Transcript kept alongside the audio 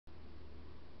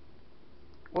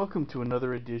Welcome to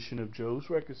another edition of Joe's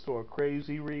Record Store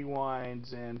Crazy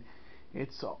Rewinds, and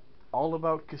it's all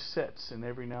about cassettes, and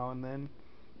every now and then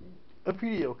a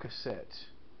video cassette.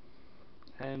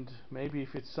 And maybe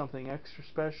if it's something extra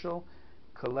special,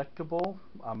 collectible,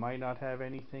 I might not have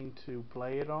anything to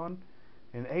play it on,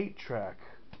 an 8-track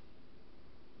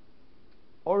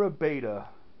or a beta,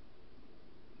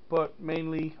 but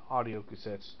mainly audio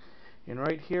cassettes. And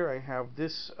right here I have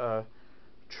this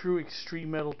true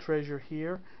extreme metal treasure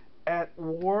here, At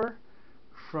War,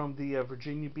 from the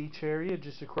Virginia Beach area,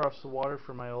 just across the water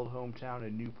from my old hometown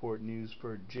in Newport News,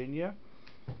 Virginia.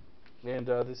 And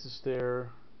this is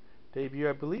their debut.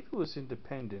 I believe it was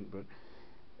independent, but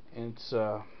it's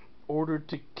Ordered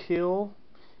to Kill.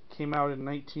 Came out in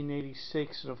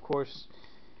 1986, and of course,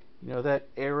 you know, that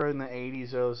era in the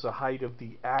 80s was the height of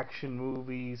the action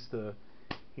movies, the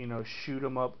shoot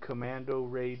 'em up commando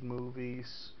raid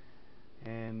movies,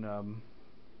 and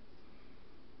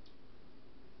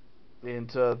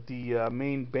the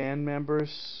main band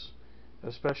members,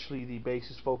 especially the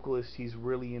bassist vocalist, he's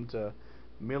really into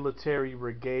military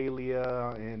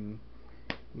regalia and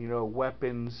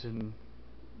weapons and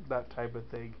that type of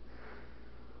thing.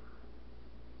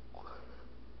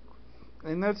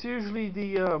 And that's usually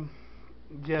the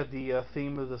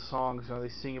theme of the songs. They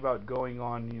sing about going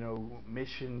on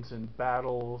missions and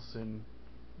battles and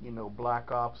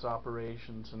black ops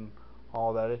operations and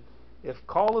all that. If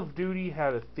Call of Duty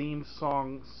had a theme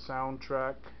song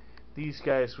soundtrack, these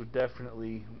guys would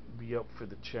definitely be up for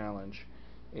the challenge,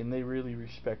 and they really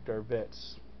respect our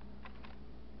vets.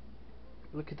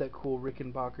 Look at that cool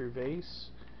Rickenbacker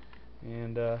vase.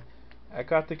 And I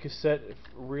got the cassette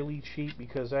really cheap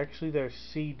because actually they're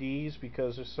CDs,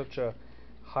 because they're such a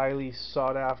highly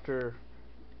sought after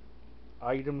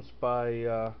items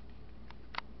by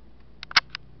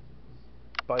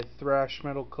thrash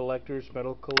metal collectors,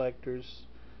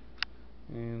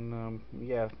 and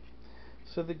yeah.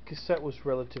 So the cassette was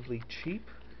relatively cheap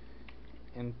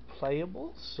and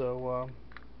playable, so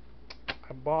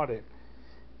I bought it.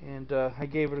 And I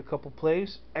gave it a couple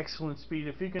plays. Excellent speed.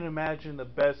 If you can imagine the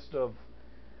best of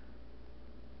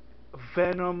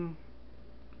Venom,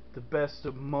 the best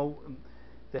of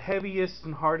the heaviest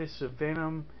and hardest of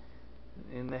Venom,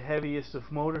 and the heaviest of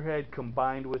Motorhead,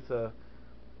 combined with a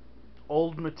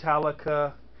old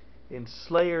Metallica and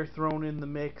Slayer thrown in the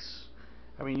mix.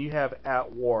 I mean, you have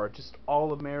At War, just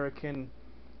all American,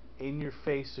 in your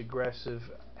face,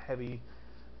 aggressive, heavy,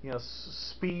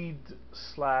 speed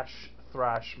slash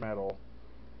thrash metal.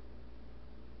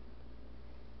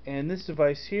 And this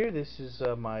device here, this is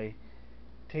my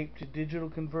tape to digital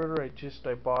converter.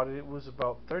 I bought it. It was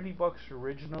about 30 bucks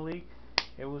originally.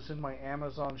 It was in my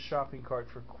Amazon shopping cart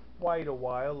for quite a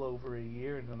while, over a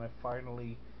year, and then I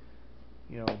finally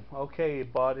I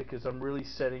bought it because I'm really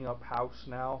setting up house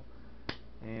now,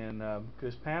 and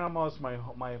because Panama is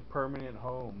my permanent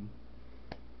home,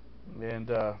 and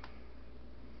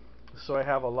so I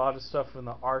have a lot of stuff in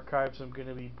the archives I'm going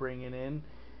to be bringing in,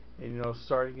 and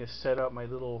starting to set up my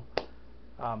little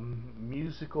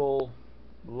musical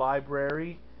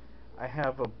library. I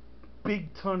have a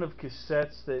big ton of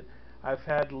cassettes that I've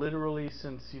had literally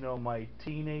since my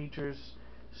teenagers.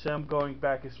 Some going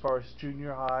back as far as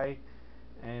junior high,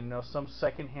 and some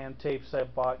secondhand tapes I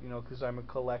bought, because I'm a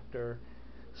collector.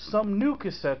 Some new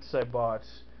cassettes I bought,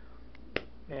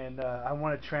 and I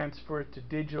want to transfer it to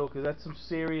digital because that's some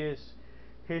serious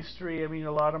history. I mean,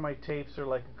 a lot of my tapes are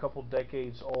like a couple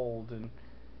decades old, and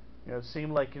it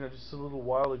seemed like just a little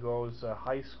while ago I was a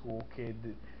high school kid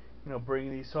that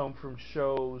bringing these home from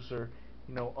shows, or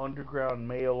underground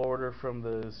mail order from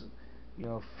the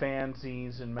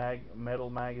fanzines and metal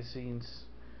magazines.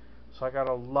 So I got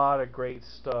a lot of great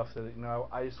stuff that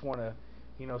I just want to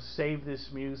save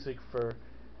this music for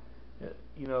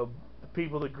the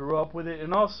people that grew up with it,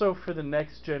 and also for the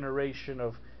next generation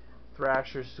of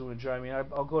thrashers to enjoy. I mean,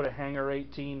 I'll go to Hangar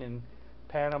 18 in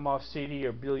Panama City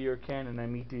or Billiard-Can, and I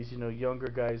meet these younger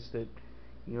guys that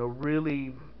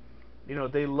really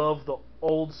they love the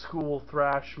old school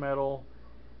thrash metal.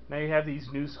 Now you have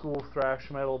these new school thrash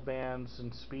metal bands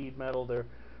and speed metal.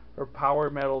 Or power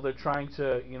metal. They're trying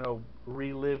to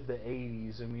relive the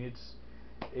 80s. I mean,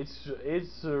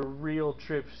 it's a real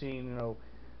trip seeing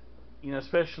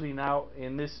especially now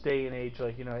in this day and age,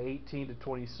 like 18 to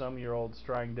 20 some year olds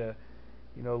trying to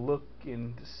look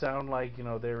and sound like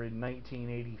they're in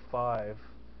 1985.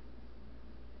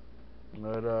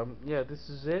 But yeah, this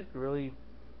is it. Really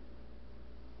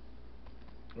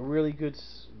good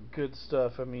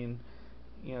stuff. I mean,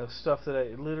 stuff that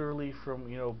I literally from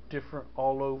different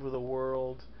all over the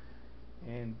world,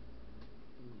 and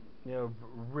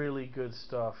really good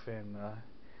stuff. And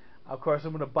Of course,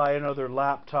 I'm going to buy another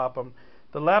laptop.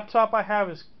 The laptop I have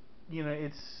is,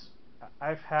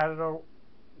 I've had it.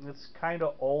 It's kind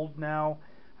of old now.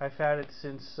 I've had it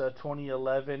since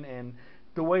 2011, and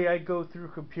the way I go through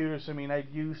computers, I mean, I've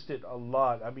used it a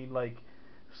lot. I mean, like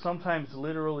sometimes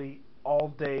literally all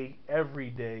day, every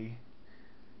day,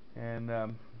 and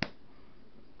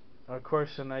of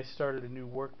course, and I started a new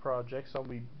work project, so I'll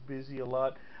be busy a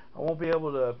lot. I won't be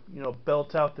able to,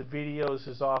 belt out the videos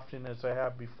as often as I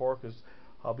have before because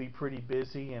I'll be pretty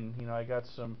busy, and I got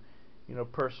some,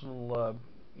 personal,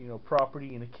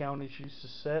 property and account issues to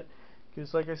set.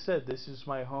 Because, like I said, this is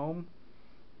my home,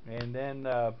 and then,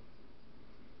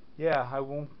 yeah, I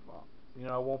won't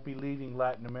be leaving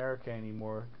Latin America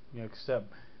anymore.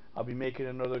 Except I'll be making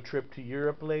another trip to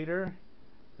Europe later,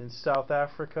 then South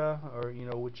Africa, or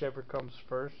whichever comes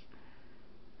first.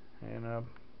 And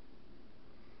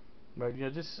but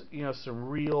just some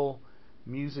real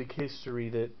music history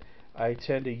that I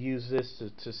tend to use this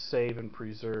to save and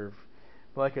preserve.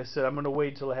 But like I said, I'm gonna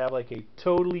wait till I have like a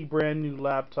totally brand new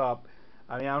laptop.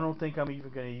 I mean, I don't think I'm even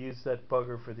gonna use that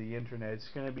bugger for the internet. It's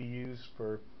gonna be used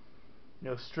for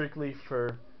strictly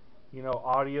for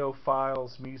audio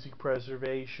files, music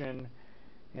preservation,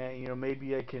 and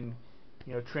maybe I can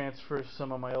transfer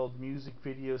some of my old music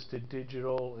videos to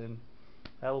digital, and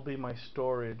that'll be my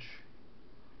storage.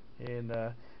 And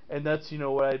that's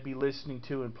what I'd be listening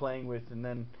to and playing with, and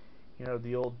then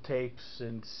the old tapes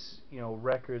and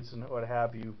records and what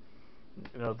have you.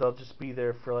 They'll just be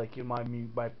there for like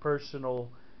my personal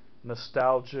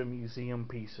nostalgia museum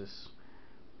pieces.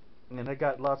 And I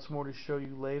got lots more to show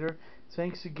you later.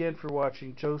 Thanks again for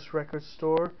watching Joe's Record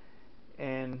Store.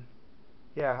 And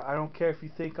yeah, I don't care if you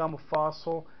think I'm a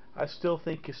fossil. I still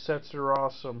think cassettes are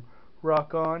awesome.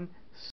 Rock on.